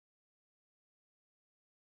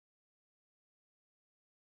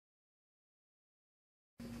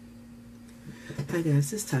Hi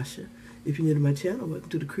guys, it's Tasha. If you're new to my channel, welcome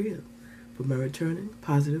to the crib. For my returning,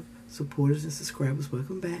 positive supporters and subscribers,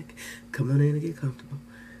 welcome back. Come on in and get comfortable.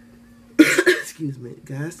 Excuse me.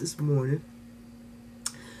 Guys, this morning,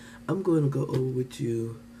 I'm going to go over with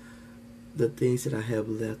you the things that I have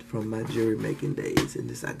left from my jewelry making days. And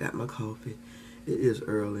this, I got my coffee. It is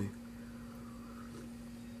early.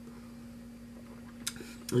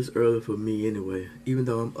 It's early for me anyway, even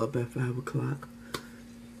though I'm up at 5 o'clock.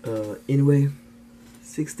 Anyway,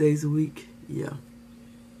 6 days a week, yeah.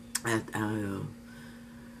 It's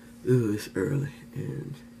early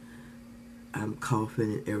and I'm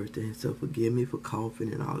coughing and everything, so forgive me for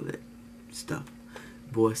coughing and all that stuff.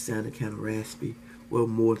 Voice sounded kind of raspy, well,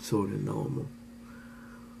 more so than normal.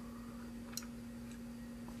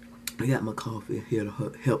 I got my coffee here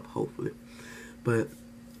to help, hopefully. But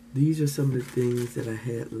these are some of the things that I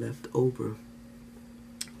had left over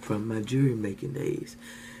from my jewelry making days.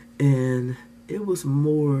 And it was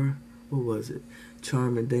more, what was it?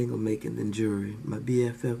 Charm and dangle making than jewelry. My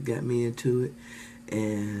BFF got me into it.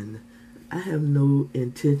 And I have no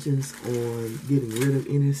intentions on getting rid of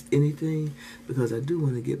anything because I do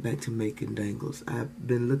want to get back to making dangles. I've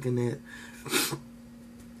been looking at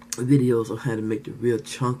videos on how to make the real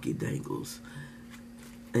chunky dangles.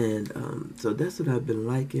 And so that's what I've been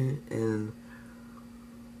liking, and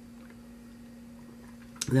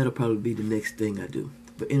that'll probably be the next thing I do.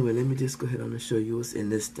 But anyway, let me just go ahead on and show you what's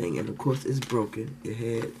in this thing. And of course, it's broken. It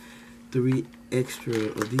had 3 extra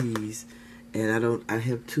of these, and I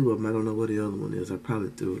have 2 of them. I don't know what the other one is. I probably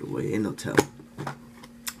threw it away. Ain't no telling.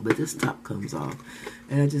 But this top comes off,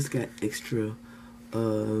 and I just got extra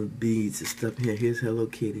beads and stuff here. Here's Hello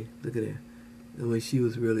Kitty. Look at that. The way she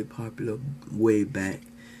was really popular way back.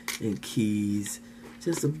 And keys,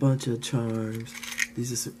 just a bunch of charms.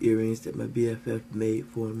 These are some earrings that my BFF made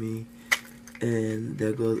for me, and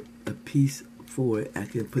there goes a piece for it. I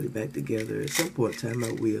can put it back together at some point in time.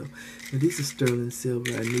 I will. And these are sterling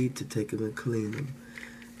silver. I need to take them and clean them.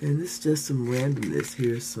 And it's just some randomness.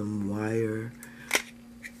 Here's some wire.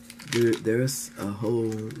 There's a whole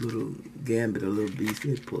little gambit of little beads.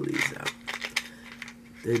 Let me pull these out.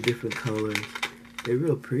 They're different colors. They're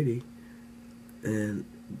real pretty. And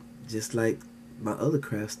just like my other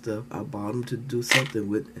craft stuff, I bought them to do something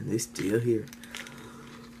with, and they still here.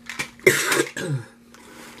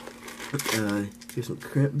 Here's some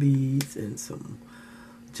crimp beads and some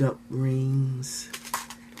jump rings.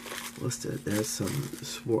 What's that? There's some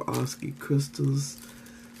Swarovski crystals,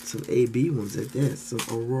 some AB ones at that, some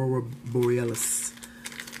Aurora Borealis.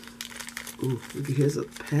 Ooh, look at, here's a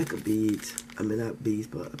pack of beads. I mean, not beads,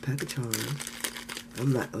 but a pack of charms.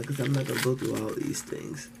 I'm not gonna go through all these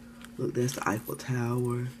things. Look, there's the Eiffel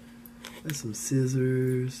Tower. There's some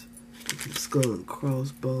scissors. Some skull and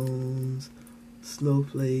crossbones.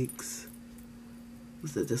 Snowflakes.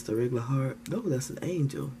 What's that? Just a regular heart? No, that's an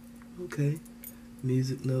angel. Okay.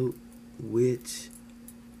 Music note. Witch.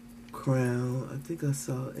 Crown. I think I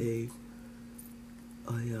saw a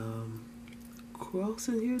cross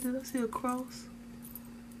in here. Did I see a cross?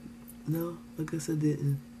 No, I guess I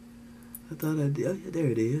didn't. I thought I did. Oh yeah, there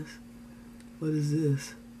it is. What is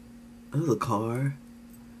this? Oh, that's a car.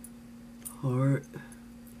 Heart.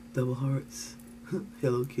 Double hearts.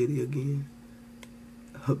 Hello Kitty again.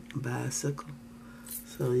 Bicycle.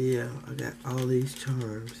 So yeah, I got all these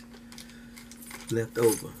charms left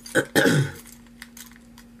over.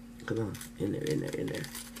 Come on, in there.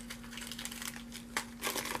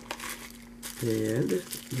 And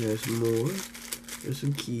there's more. There's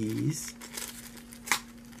some keys.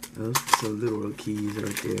 Those are some literal keys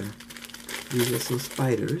right there. These are some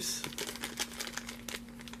spiders.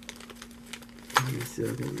 Let me see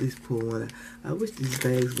if I can at least pull one out. I wish these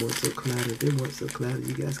bags weren't so clouded. If they weren't so clouded,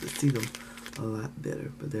 you guys could see them a lot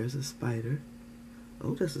better. But there's a spider.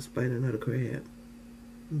 Oh, that's a spider, not a crab.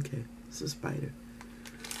 Okay, it's a spider.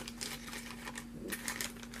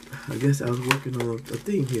 I guess I was working on a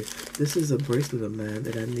thing here. This is a bracelet of mine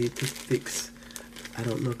that I need to fix. I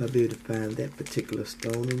don't know if I'll be able to find that particular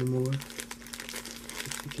stone anymore.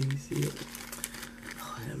 Can you see it?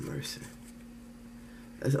 Oh, have mercy.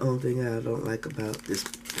 That's the only thing I don't like about this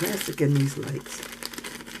plastic and these lights.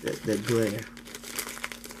 That glare.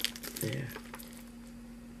 There.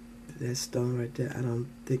 That stone right there, I don't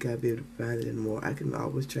think I'll be able to find it anymore. I can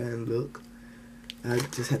always try and look. I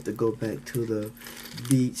just have to go back to the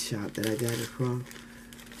bead shop that I got it from.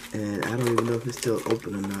 And I don't even know if it's still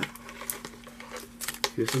open or not.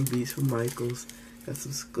 Here's some beads from Michael's. Got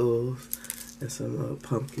some skulls. And some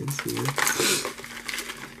pumpkins here.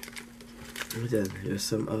 Here's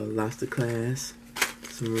some lobster class.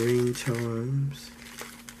 Some ring charms.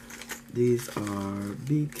 These are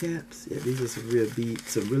bead caps. Yeah, these are some real bead,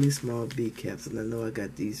 some really small bead caps, and I know I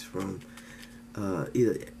got these from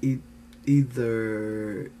either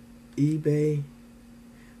eBay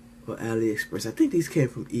or AliExpress. I think these came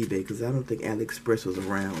from eBay because I don't think AliExpress was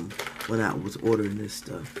around when I was ordering this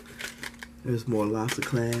stuff. There's more lobster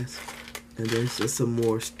class, and there's just some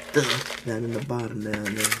more stuff down in the bottom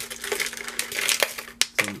down there.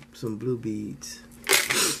 Some blue beads.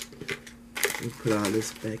 Let me put all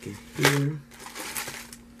this back in here.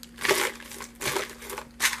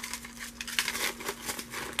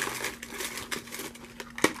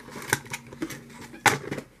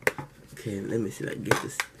 Okay, let me see if I can get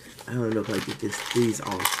this. I don't know if I can get these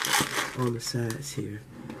off on the sides here.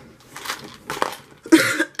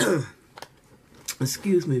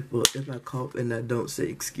 Excuse me for if I cough and I don't say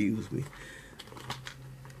excuse me.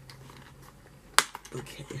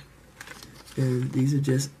 Okay. And these are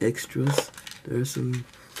just extras. There's some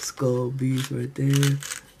skull beads right there.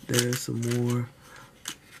 There's some more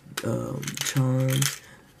charms.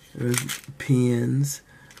 There's pins.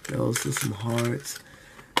 There's also some hearts.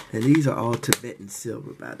 And these are all Tibetan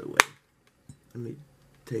silver, by the way. Let me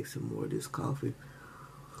take some more of this coffee.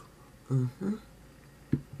 And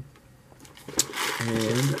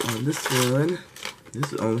on this one,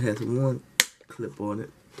 this only has one clip on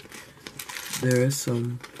it. There are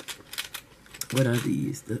some, what are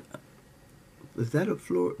these? Is that a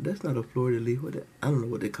floor? That's not a fleur-de-lis. I don't know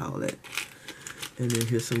what they call that. And then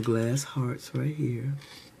here's some glass hearts right here.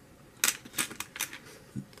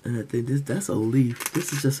 And I think that's a leaf.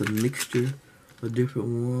 This is just a mixture of different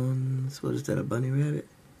ones. What is that, a bunny rabbit?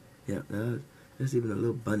 Yeah, there's even a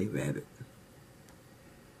little bunny rabbit.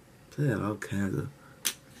 So they got all kinds of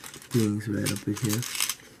things right up in here.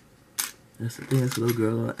 That's a little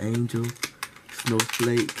girl, an angel,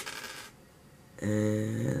 snowflake,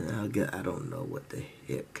 and I don't know what the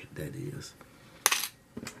heck that is.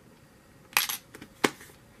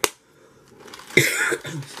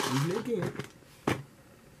 Excuse me again.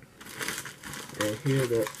 And here's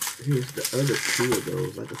the other two of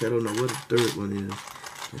those. Like I said, I don't know what the third one is.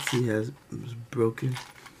 Let's see how it's broken.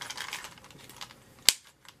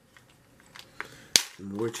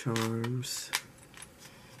 Some more charms.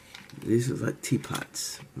 These are like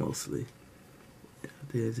teapots, mostly. Yeah,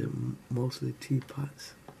 these are mostly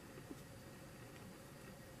teapots.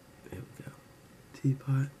 There we go.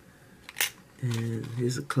 Teapot. And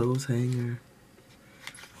here's a clothes hanger.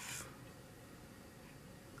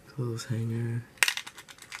 Clothes hanger.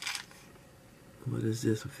 What is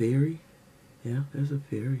this, a fairy? Yeah, there's a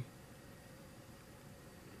fairy.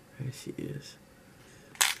 There she is.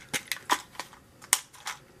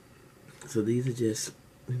 So these are just,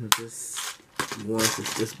 just ones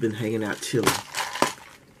that's just been hanging out chilling.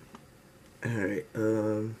 Alright,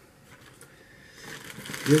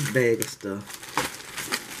 this bag of stuff.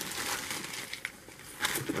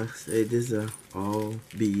 Like I say, these are all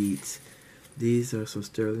beads. These are some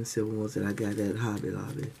sterling silver ones that I got at Hobby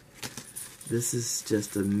Lobby. This is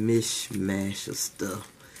just a mishmash of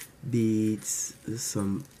stuff. Beads, there's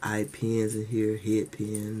some eye pins in here, head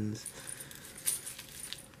pins.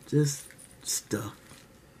 Just stuff.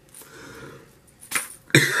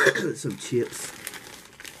 Some chips.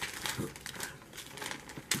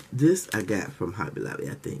 This I got from Hobby Lobby,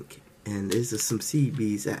 I think. And this is some seed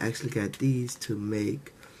beads. I actually got these to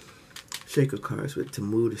make shaker cards with, to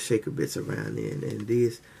move the shaker bits around in. And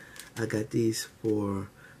these, I got these for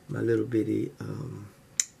my little bitty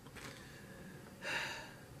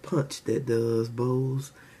punch that does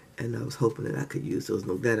bowls. And I was hoping that I could use those.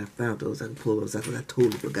 No, glad I found those. I can pull those out because I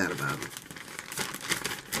totally forgot about them.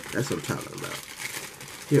 That's what I'm talking about.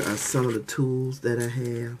 Here are some of the tools that I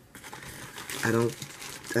have.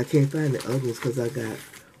 I can't find the other ones because I got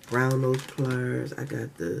round nose pliers. I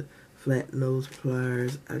got the flat nose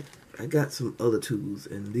pliers. I got some other tools,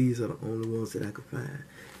 and these are the only ones that I could find.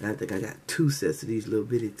 And I think I got 2 sets of these little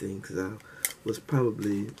bitty things because I was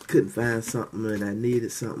probably couldn't find something and I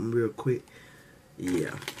needed something real quick.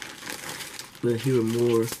 Yeah. But here are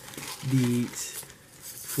more beads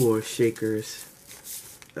for shakers.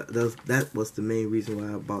 That was the main reason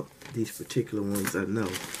why I bought these particular ones, I know.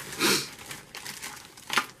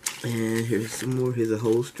 And here's some more. Here's a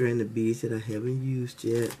whole strand of beads that I haven't used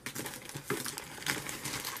yet.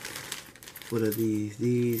 What are these?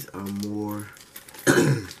 These are more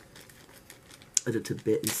of the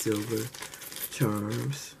Tibetan silver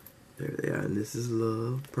charms. There they are. And this is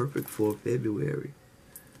love. Perfect for February.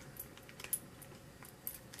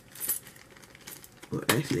 Well,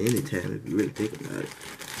 actually, anytime if you really think about it.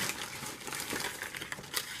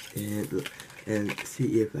 And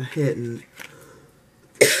see, if I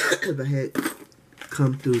had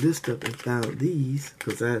come through this stuff and found these,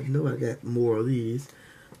 because I know I got more of these,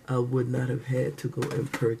 I would not have had to go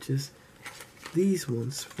and purchase these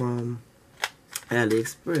ones from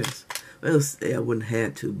AliExpress. Well, I wouldn't have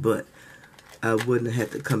had to, but I wouldn't have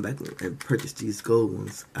had to come back and purchase these gold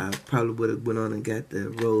ones. I probably would have went on and got the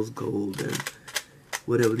rose gold and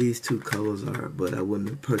whatever these two colors are, but I wouldn't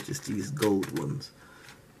have purchased these gold ones.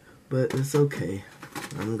 But it's okay.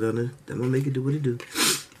 I'm gonna make it do what it do.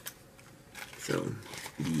 So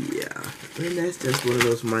yeah, and that's just one of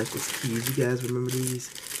those Michael's keys. You guys remember these?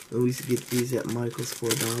 When we used to get these at Michael's for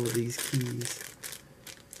 $1, these keys.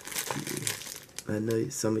 Yeah. I know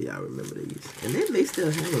some of y'all remember these, and they may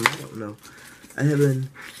still have them. I don't know. I haven't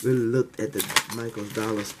really looked at the Michael's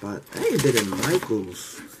dollar spot. I ain't been in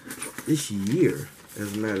Michael's this year,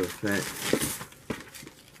 as a matter of fact.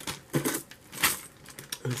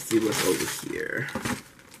 Let's see what's over here.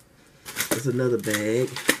 There's another bag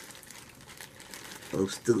of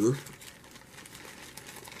stuff.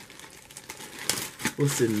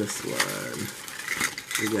 What's in this one?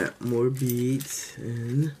 We got more beads,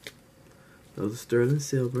 and those are sterling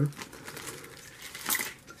silver.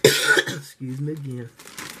 Excuse me again.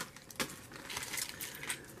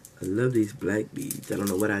 I love these black beads. I don't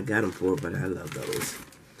know what I got them for, but I love those.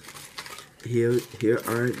 Here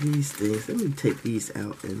are these things. Let me take these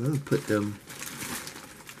out and I'm gonna put them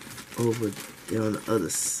over there on the other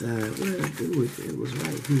side. What did I do with it? It was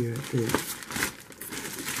right here, I think.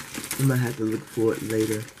 I might have to look for it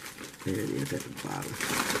later. There it is at the bottom.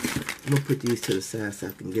 I'm gonna put these to the side so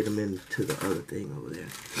I can get them into the other thing over there.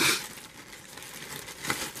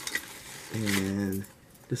 And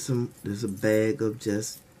there's a bag of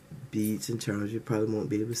just beads and charms you probably won't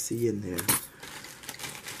be able to see in there.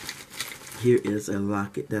 Here is a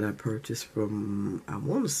locket that I purchased from, I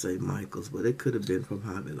want to say Michael's, but it could have been from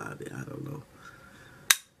Hobby Lobby. I don't know.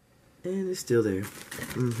 And it's still there.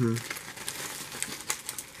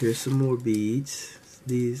 Here's some more beads.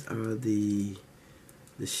 These are the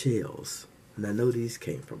shells. And I know these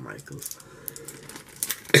came from Michael's.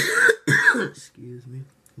 Excuse me.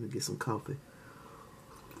 Let me get some coffee.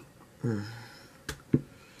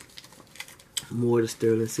 More of the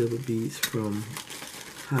sterling silver beads from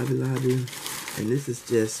Hobby Lobby, and this is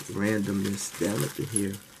just randomness down up in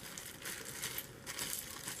here.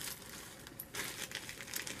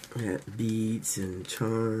 I got beads and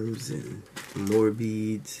charms and more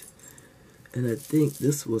beads, and I think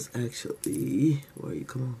this was actually, where you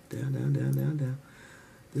come on, down.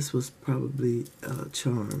 This was probably a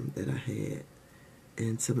charm that I had,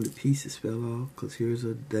 and some of the pieces fell off. Cause here's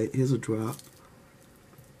a drop.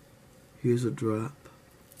 Here's a drop.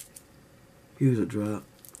 Here's a drop.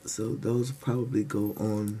 So those probably go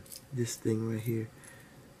on this thing right here.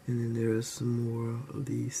 And then there are some more of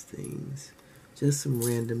these things. Just some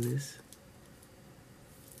randomness.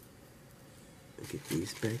 Get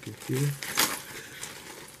these back in here.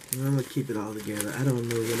 And I'm going to keep it all together. I don't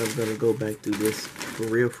know when I'm going to go back through this for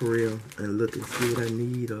real, and look and see what I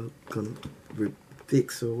need or going to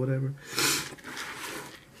fix or whatever.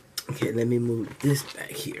 Okay, let me move this back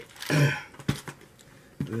here.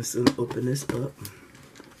 Let's open this up.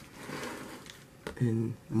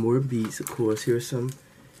 And more beads, of course. Here's some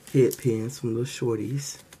head pins, some little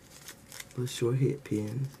shorties. Little short head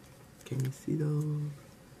pins. Can you see those?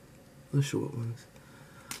 Little short ones.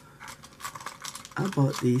 I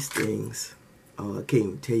bought these things. Oh, I can't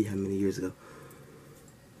even tell you how many years ago.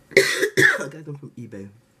 I got them from eBay.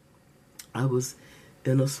 I was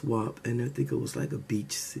in a swap, and I think it was like a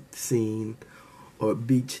beach scene or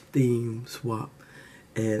beach theme swap.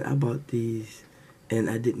 And I bought these,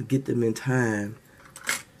 and I didn't get them in time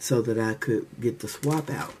so that I could get the swap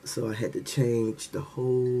out. So I had to change the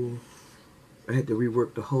whole, I had to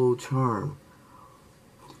rework the whole charm.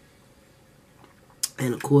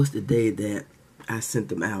 And of course the day that I sent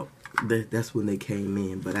them out, that's when they came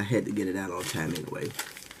in, but I had to get it out on time anyway.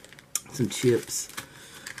 Some chips.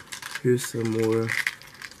 Here's some more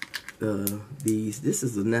these. This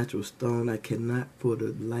is a natural stone. I cannot for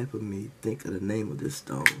the life of me think of the name of this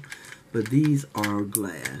stone. But these are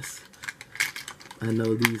glass. I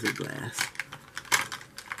know these are glass.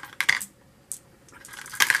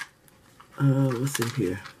 What's in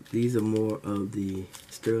here? These are more of the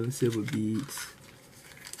sterling silver beads.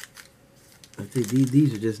 I think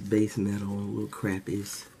these are just base metal, little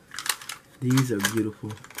crappies. These are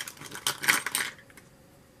beautiful.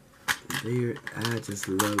 I just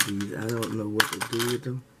love these. I don't know what to do with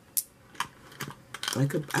them. I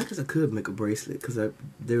guess I could make a bracelet because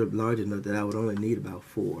they're large enough that I would only need about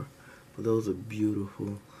 4. But those are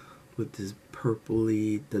beautiful with this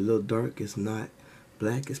purpley. The little dark is not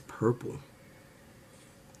black, it's purple.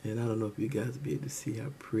 And I don't know if you guys will be able to see how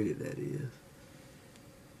pretty that is.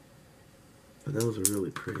 But those are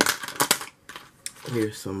really pretty.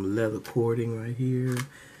 Here's some leather cording right here.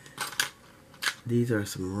 These are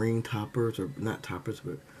some ring toppers, or not toppers,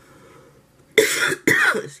 but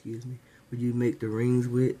excuse me. Would you make the rings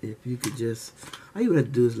with? If you could just, all you would have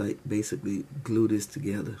to do is like basically glue this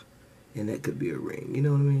together, and that could be a ring. You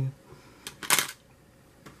know what I mean?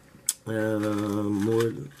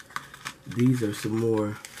 More. These are some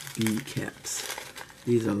more bead caps.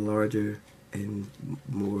 These are larger and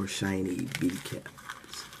more shiny bead caps.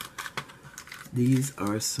 These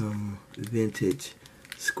are some vintage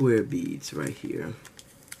square beads right here.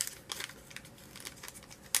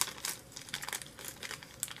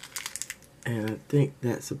 And I think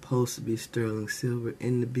that's supposed to be sterling silver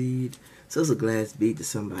in the bead. So it's a glass bead that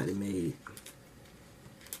somebody made.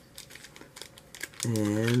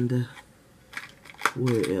 And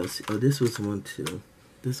where else? Oh, this was one too.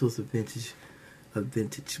 This was a vintage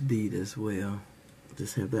bead as well.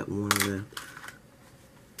 Just have that one left.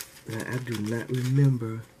 Now, I do not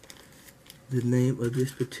remember the name of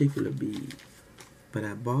this particular bead, but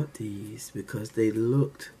I bought these because they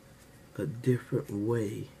looked a different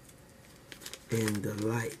way in the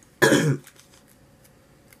light. If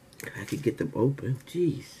I could get them open,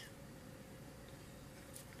 jeez.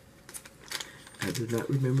 I do not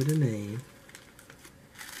remember the name,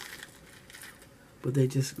 but they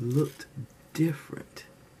just looked different,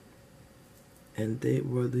 and they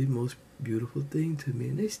were the most beautiful thing to me,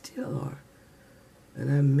 and they still are.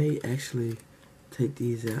 And I may actually take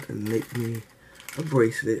these out and make me a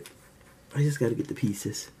bracelet. I just got to get the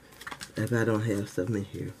pieces if I don't have stuff in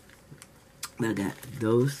here. I got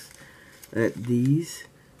those, these.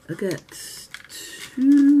 I got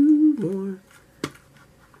 2 more.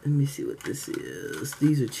 Let me see what this is.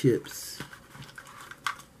 These are chips.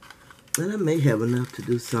 And I may have enough to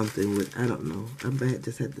do something with, I don't know. I might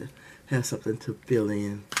just have to have something to fill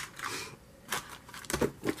in.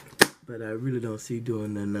 But I really don't see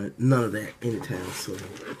doing none of that anytime soon.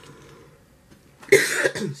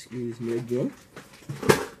 Excuse me again.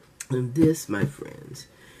 And this, my friends,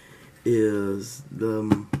 is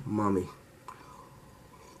the mummy.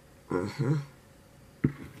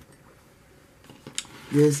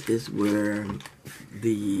 This is where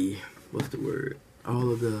the, what's the word?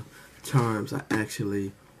 All of the charms are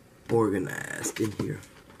actually organized in here.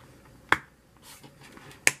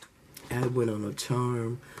 I went on a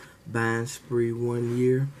charm buying spree one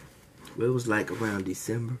year. Well, it was like around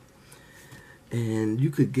December. And you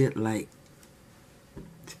could get like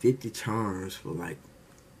 50 charms for like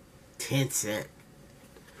 10 cents.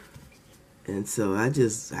 And so I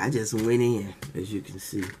just went in, as you can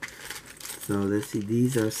see. So let's see,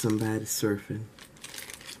 these are somebody surfing.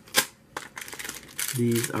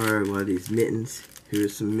 These are, well, these mittens.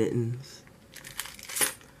 Here's some mittens.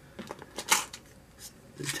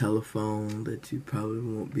 The telephone that you probably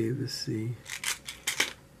won't be able to see.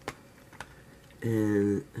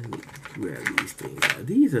 And let me grab these things out.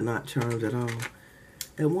 These are not charms at all.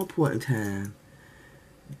 At one point in time,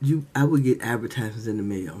 I would get advertisements in the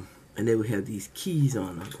mail, and they would have these keys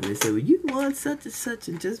on them. And they say, well, you want such and such,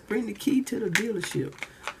 and just bring the key to the dealership.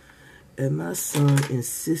 And my son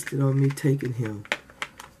insisted on me taking him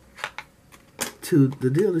to the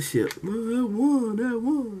dealership. Well, I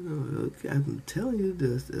won. Okay, I'm telling you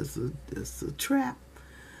this, it's a trap.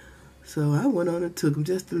 So I went on and took him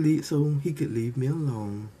just to leave, so he could leave me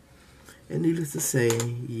alone. And needless to say,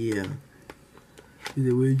 yeah. He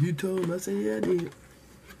said, well, you told him? I said, yeah, I did.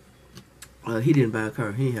 He didn't buy a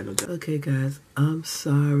car. He ain't had no job. Okay, guys, I'm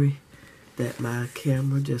sorry that my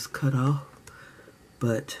camera just cut off.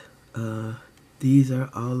 But these are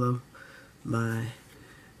all of my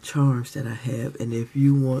charms that I have. And if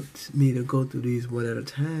you want me to go through these one at a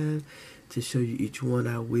time to show you each one,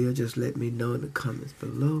 I will. Just let me know in the comments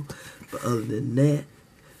below. But other than that,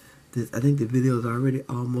 I think the video is already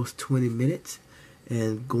almost 20 minutes.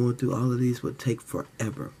 And going through all of these would take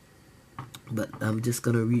forever. But I'm just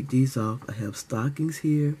going to read these off. I have stockings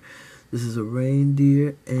here. This is a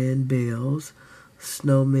reindeer and bells.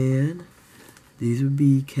 Snowman. These are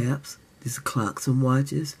bead caps. These are clocks and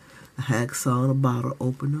watches. A hacksaw and a bottle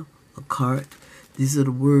opener. A cart. These are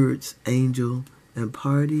the words angel and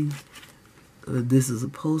party. This is a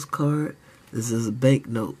postcard. This is a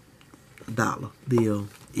banknote. $1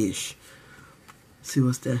 bill-ish. See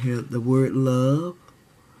what's down here? The word love.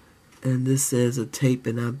 And this says a tape,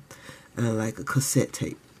 and I like a cassette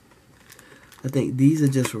tape. I think these are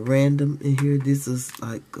just random in here. This is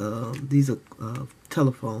like, these are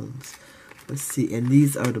telephones. Let's see. And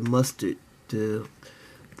these are the mustard, the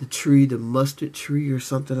tree, the mustard tree or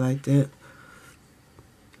something like that.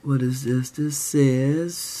 What is this? This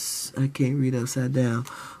says, I can't read upside down,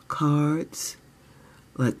 cards,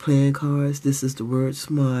 like playing cards. This is the word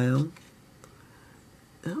smile.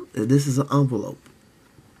 Oh, this is an envelope.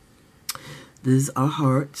 These are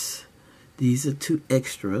hearts. These are 2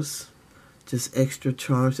 extras. Just extra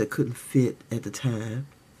charms that couldn't fit at the time.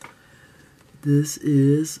 This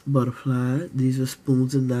is butterfly. These are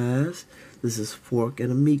spoons and knives. This is fork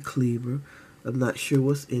and a meat cleaver. I'm not sure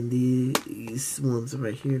what's in these ones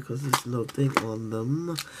right here because there's no thing on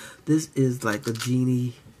them. This is like a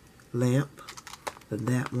genie lamp. And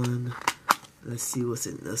that one. Let's see what's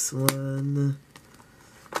in this one.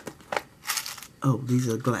 Oh, these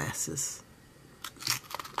are glasses.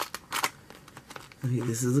 Okay,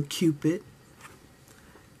 this is a cupid.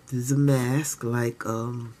 This is a mask like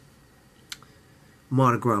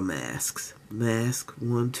Mardi Gras masks. Mask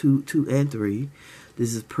 1, 2, 2, and 3.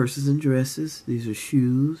 This is purses and dresses. These are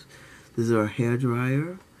shoes. This is our hair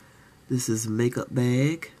dryer. This is a makeup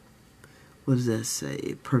bag. What does that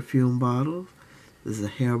say? Perfume bottle. This is a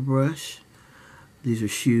hairbrush. These are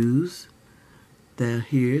shoes. Down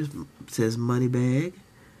here it says money bag.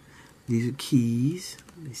 These are keys.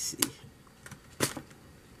 Let me see.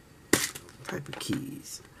 Type of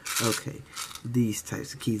keys. Okay, these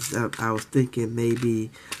types of keys. I was thinking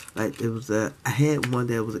maybe like it was I had one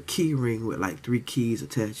that was a key ring with like 3 keys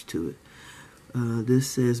attached to it.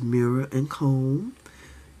 This says mirror and comb,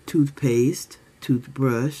 toothpaste,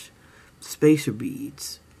 toothbrush, spacer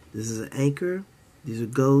beads. This is an anchor. These are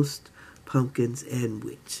ghost, pumpkins, and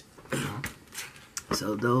witch.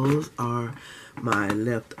 So those are my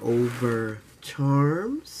leftover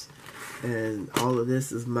charms. And all of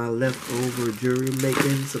this is my leftover jewelry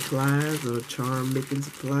making supplies, or charm making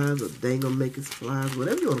supplies, or dangle making supplies,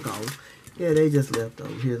 whatever you want to call them. Yeah, they just left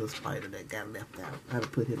over. Here's a spider that got left out. I had to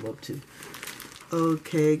put him up too.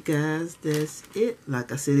 Okay, guys, that's it.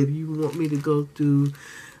 Like I said, if you want me to go through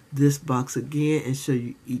this box again and show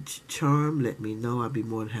you each charm, let me know. I'll be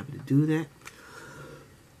more than happy to do that.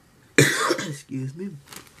 Excuse me.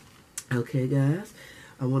 Okay, guys.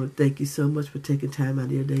 I want to thank you so much for taking time out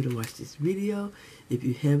of your day to watch this video. If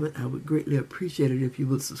you haven't, I would greatly appreciate it if you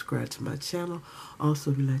would subscribe to my channel.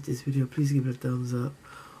 Also, if you like this video, please give it a thumbs up.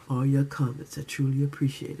 All your comments, I truly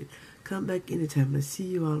appreciate it. Come back anytime and I'll see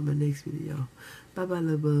you all in my next video. Bye-bye,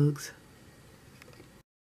 little bugs.